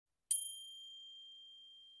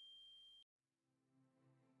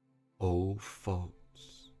all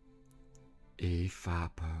thoughts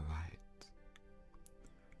evaporate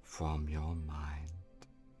from your mind.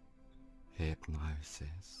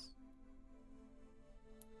 Hypnosis.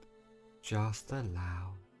 Just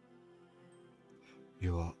allow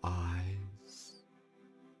your eyes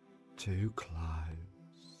to close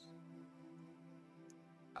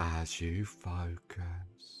as you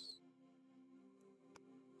focus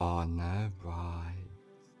on the rise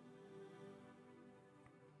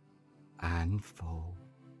and fall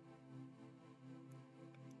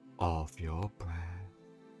of your breath.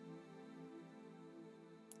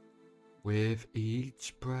 With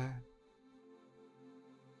each breath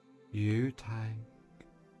you take,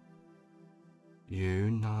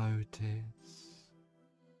 you notice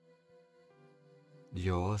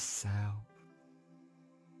yourself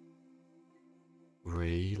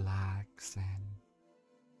relaxing.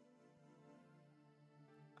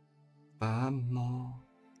 The more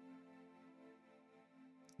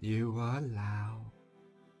you allow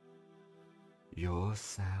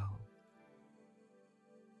yourself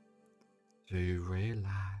to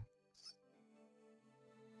relax,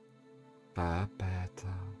 the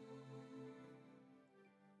better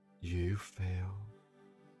you feel,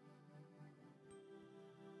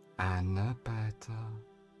 and the better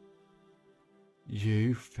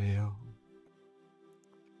you feel,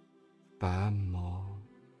 the more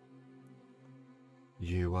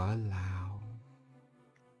you allow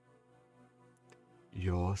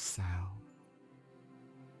yourself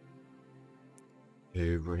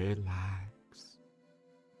to relax.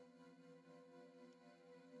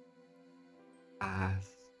 As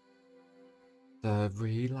the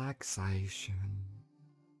relaxation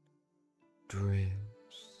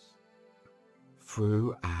drifts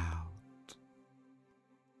throughout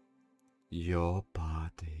your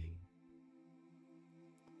body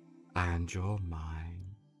and your mind,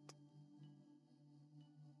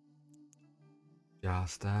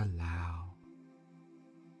 just allow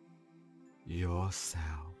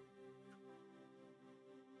yourself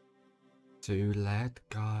to let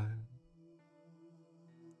go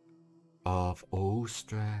of all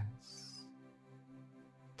stress,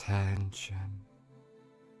 tension,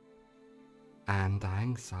 and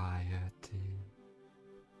anxiety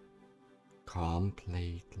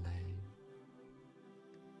completely.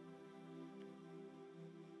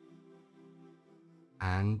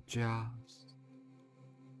 And just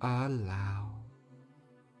allow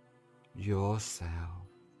yourself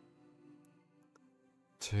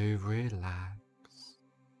to relax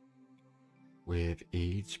with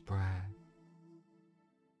each breath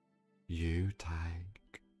you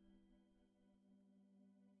take.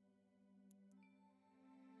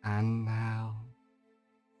 And now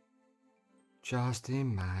just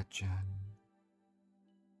imagine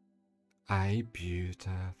a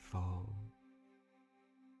beautiful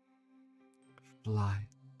flight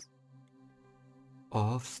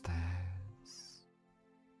of stairs,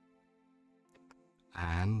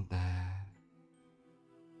 and there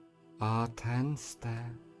are 10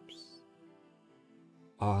 steps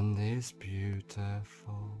on this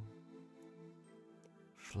beautiful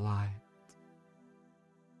flight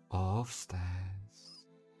of stairs,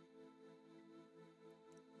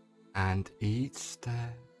 and each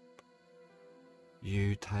step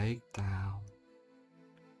you take down,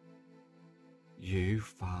 you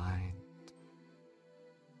find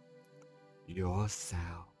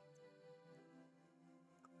yourself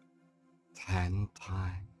 10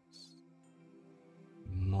 times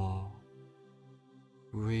more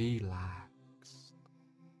relaxed,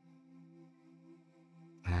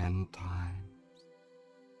 10 times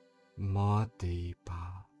more deeper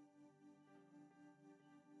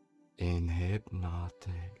in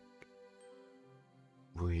hypnotic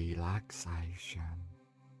relaxation.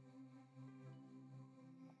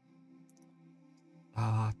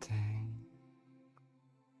 Starting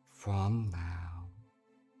from now,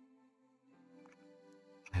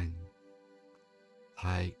 and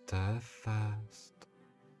take the first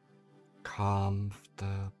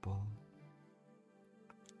comfortable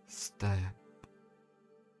step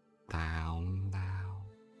down now,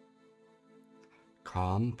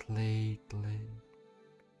 completely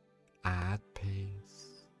at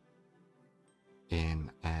peace in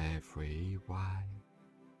every way.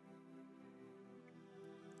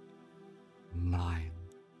 9.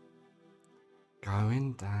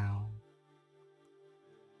 Going down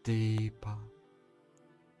deeper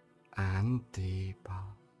and deeper,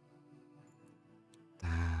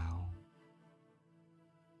 down,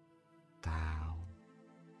 down,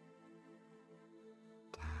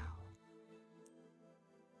 down.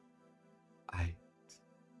 8.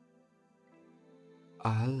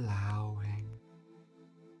 Allow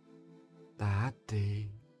a deep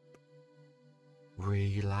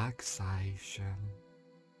relaxation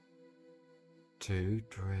to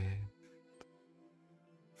drift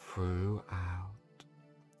throughout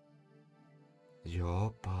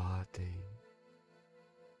your body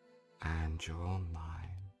and your mind.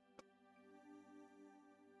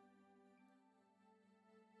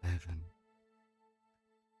 7.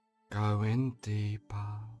 Going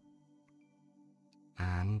deeper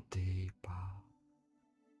and deeper,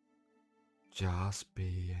 just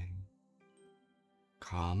being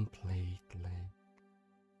completely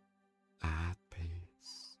at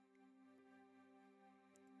peace.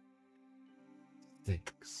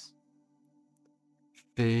 6.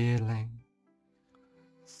 Feeling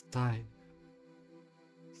safe,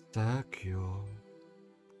 secure,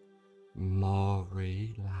 more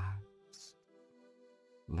relaxed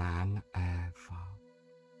than ever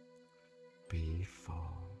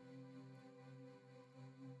before.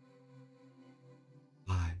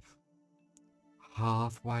 5.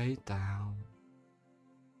 Halfway down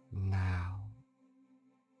now,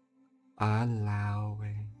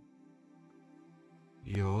 allowing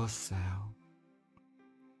yourself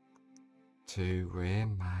to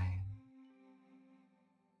remain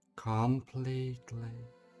completely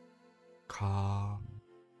calm,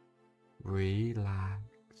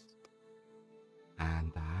 relaxed,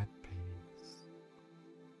 and at peace.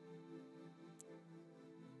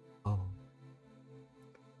 Oh,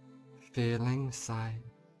 feeling safe,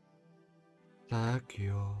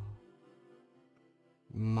 secure,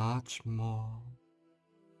 much more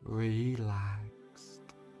relaxed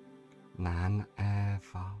than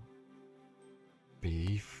ever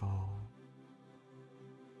before.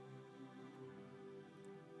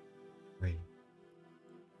 3.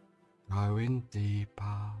 Going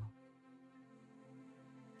deeper,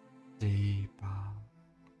 deeper,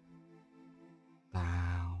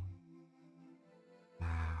 down,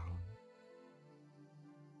 down,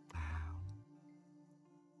 down.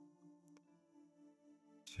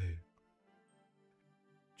 2.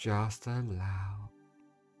 Just allow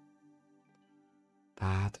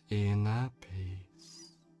that inner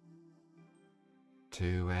peace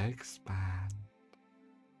to expand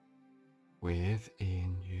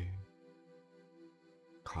within you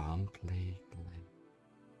completely.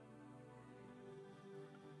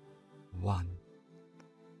 1.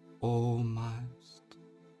 Almost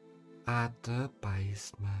at the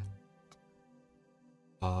basement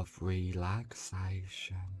of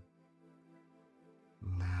relaxation.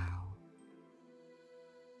 Now,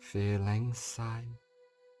 feeling safe,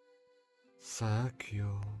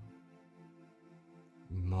 secure,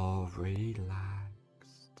 more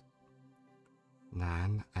relaxed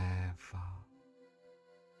than ever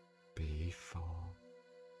before.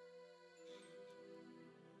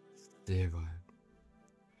 0.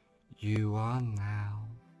 You are now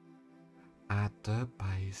at the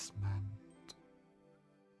basement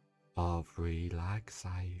of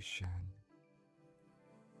relaxation.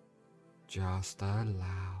 Just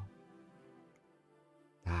allow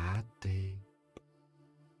that deep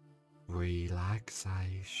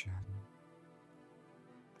relaxation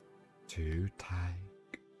to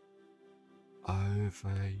take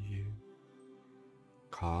over you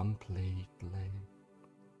completely.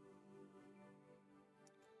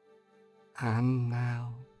 And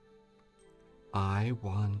now I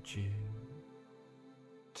want you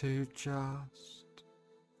to just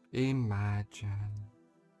imagine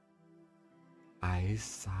a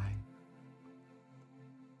safe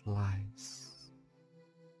place.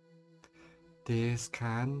 This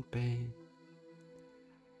can be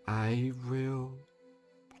a real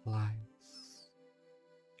place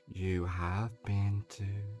you have been to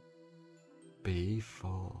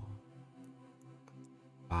before,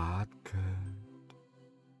 but could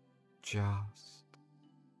just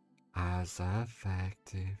as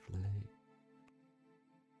effectively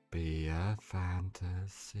be a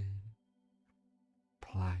fantasy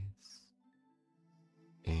place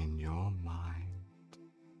in your mind.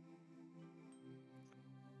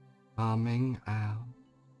 Coming out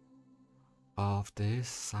of this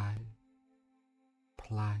safe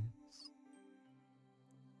place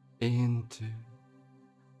into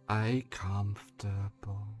a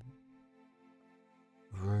comfortable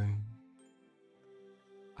room,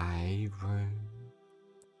 a room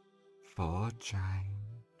for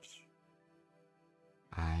change,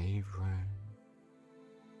 a room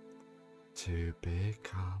to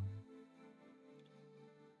become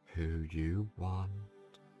who you want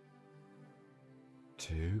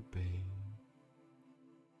to be.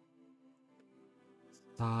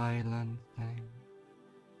 Silencing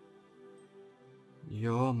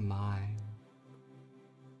your mind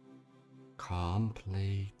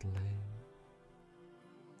completely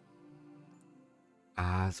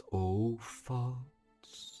as all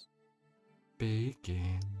thoughts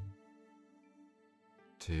begin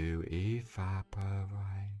to evaporate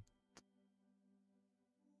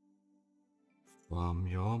from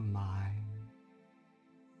your mind,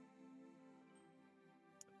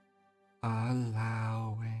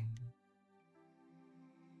 allowing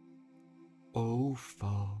all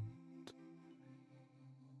thought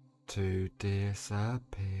to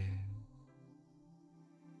disappear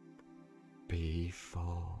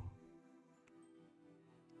before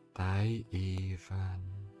they even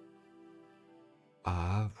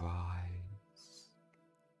arise,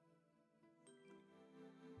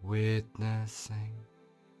 witnessing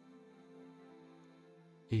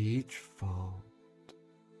each thought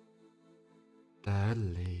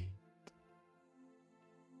delete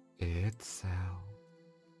itself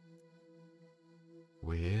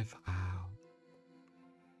without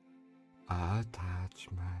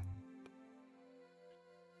attachment,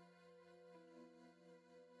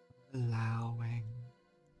 allowing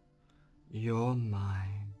your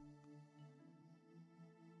mind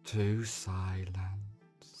to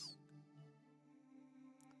silence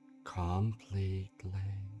completely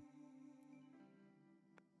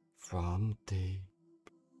from deep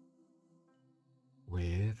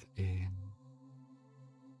within,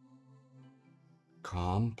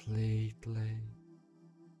 completely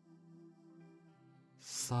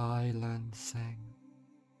silencing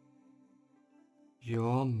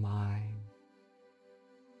your mind,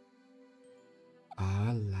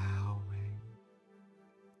 allowing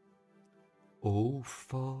all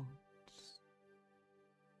thoughts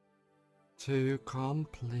to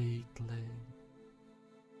completely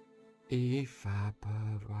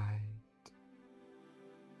evaporate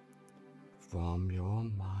from your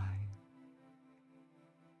mind,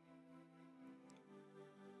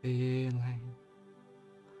 feeling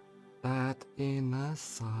that inner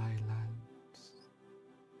silence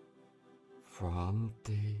from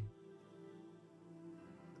deep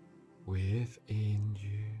within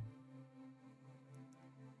you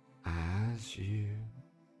as you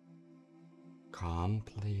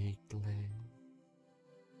completely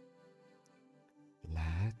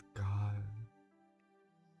let go,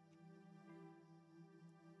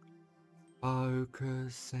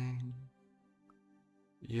 focusing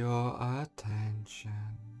your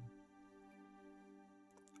attention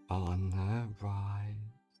on the rise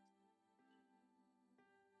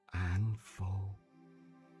and fall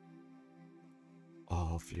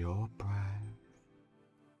of your breath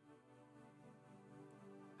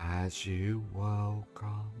as you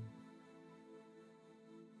welcome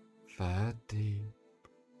the deep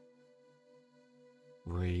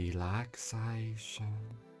relaxation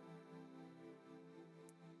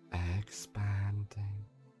expanding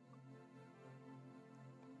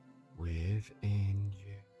within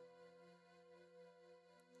you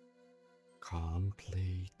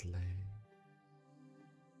completely,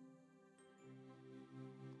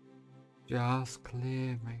 just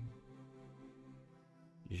clearing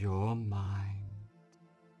your mind.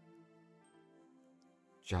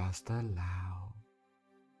 Just allow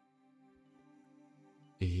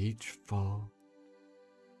each thought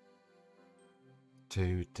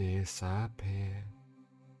to disappear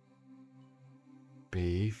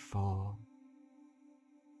before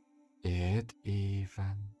it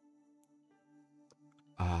even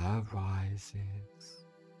arises,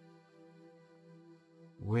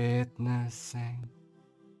 witnessing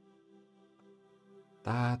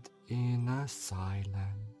that inner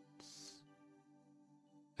silence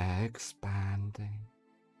expanding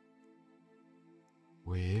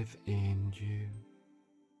within you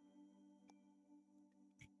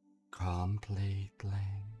completely,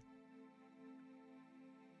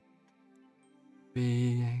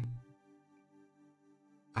 being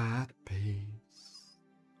at peace,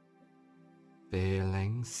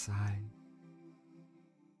 feeling safe,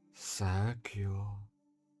 secure,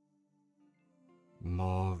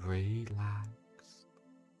 more relaxed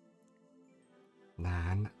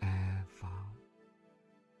than ever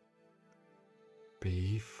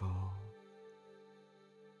before,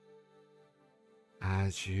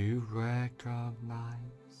 as you recognize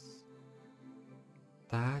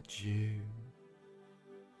that you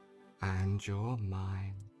and your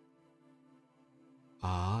mind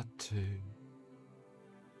are two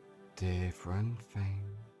different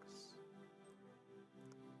things,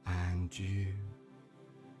 and you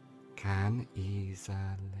can easily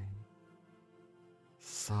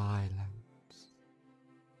silence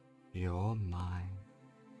your mind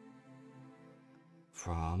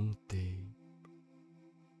from deep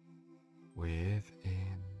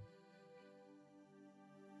within,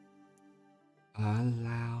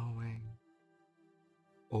 allowing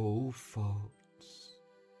all thoughts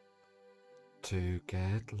to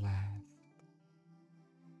get left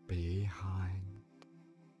behind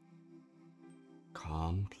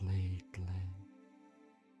completely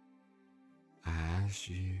as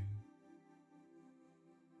you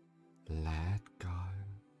let go,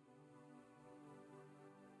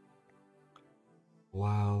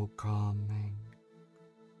 welcoming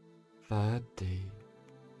the deep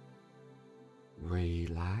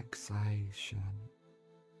relaxation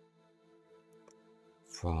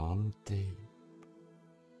from deep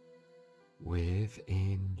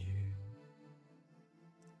within you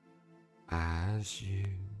as you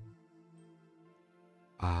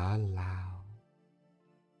allow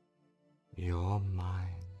your mind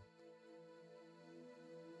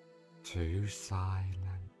to silence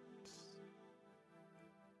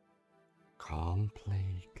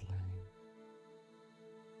completely,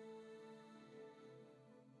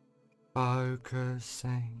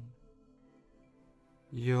 focusing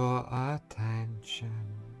your attention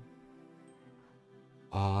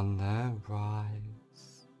on the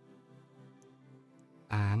rise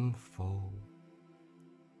and fall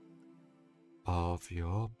of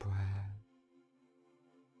your breath,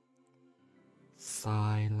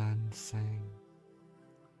 silencing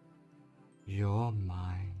your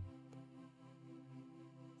mind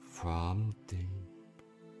from deep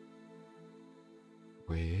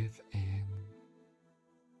within,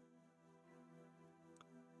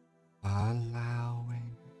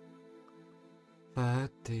 allowing the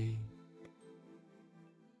deep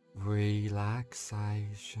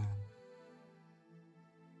relaxation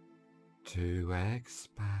to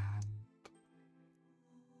expand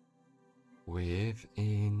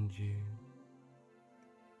within you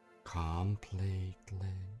completely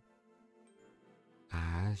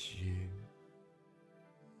as you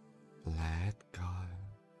let go,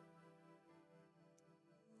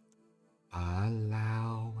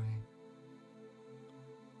 allowing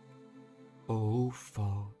all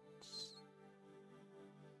thoughts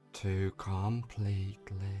to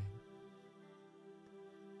completely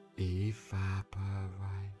evaporate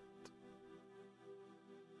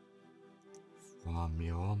from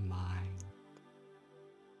your mind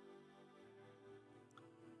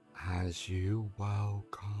as you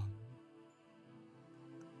welcome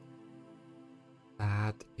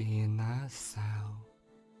that inner self,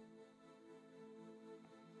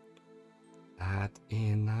 that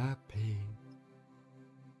inner peace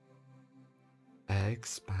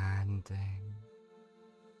expanding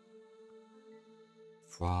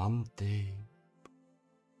from deep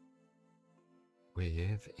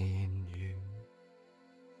within you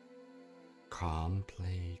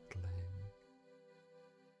completely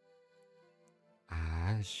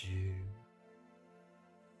as you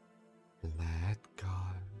let go,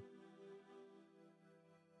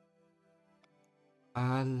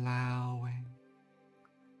 allowing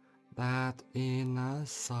that inner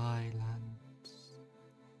silence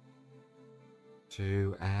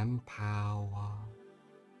to empower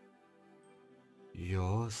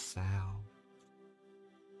yourself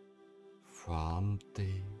from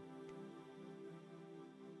deep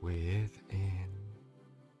within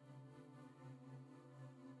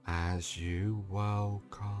as you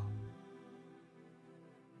welcome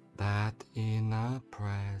that inner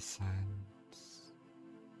presence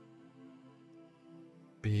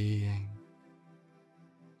being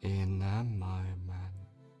in the moment,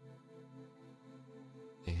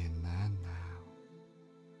 in the now,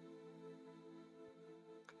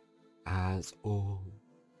 as all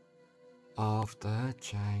of the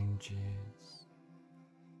changes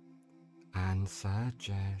and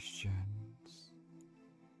suggestions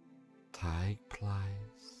take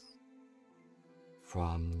place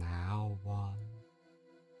from now on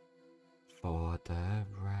for the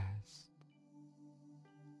rest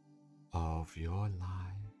of your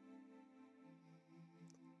life.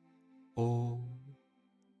 All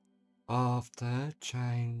of the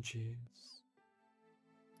changes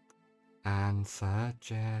and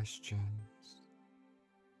suggestions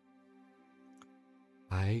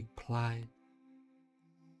take place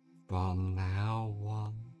from now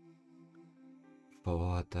on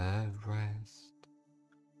for the rest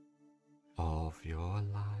of your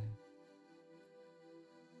life.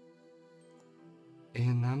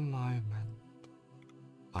 In a moment,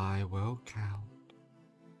 I will count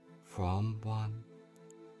from 1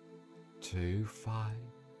 to 5,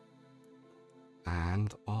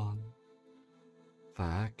 and on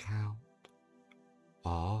the count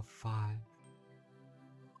of 5,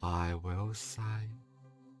 I will say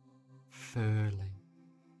fully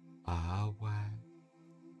aware,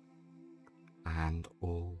 and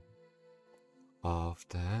all of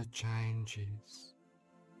the changes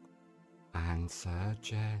and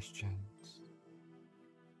suggestions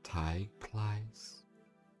take place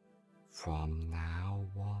from now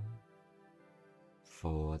on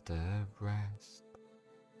for the rest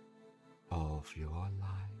of your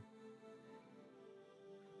life.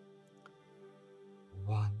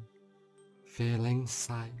 1. Feeling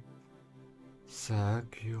safe,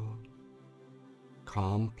 secure,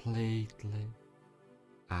 completely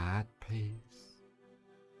at peace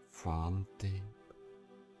from deep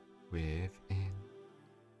within.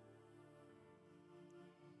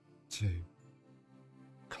 2.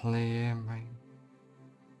 Clearing,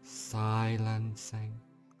 silencing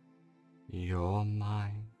your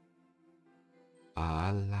mind,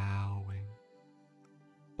 allowing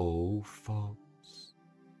all thoughts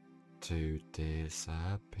to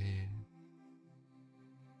disappear.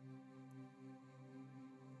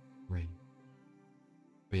 3.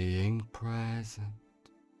 Being present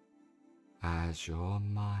as your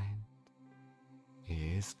mind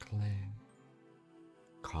is clear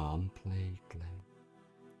completely.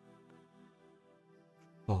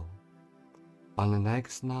 4. On the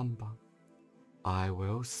next number, I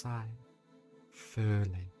will say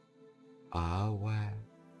fully aware,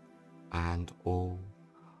 and all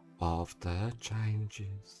of the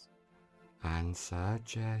changes and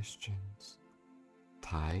suggestions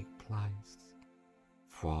take place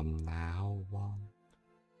from now on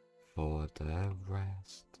for the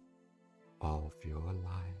rest of your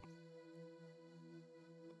life.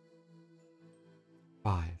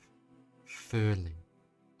 5. Fully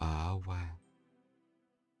aware.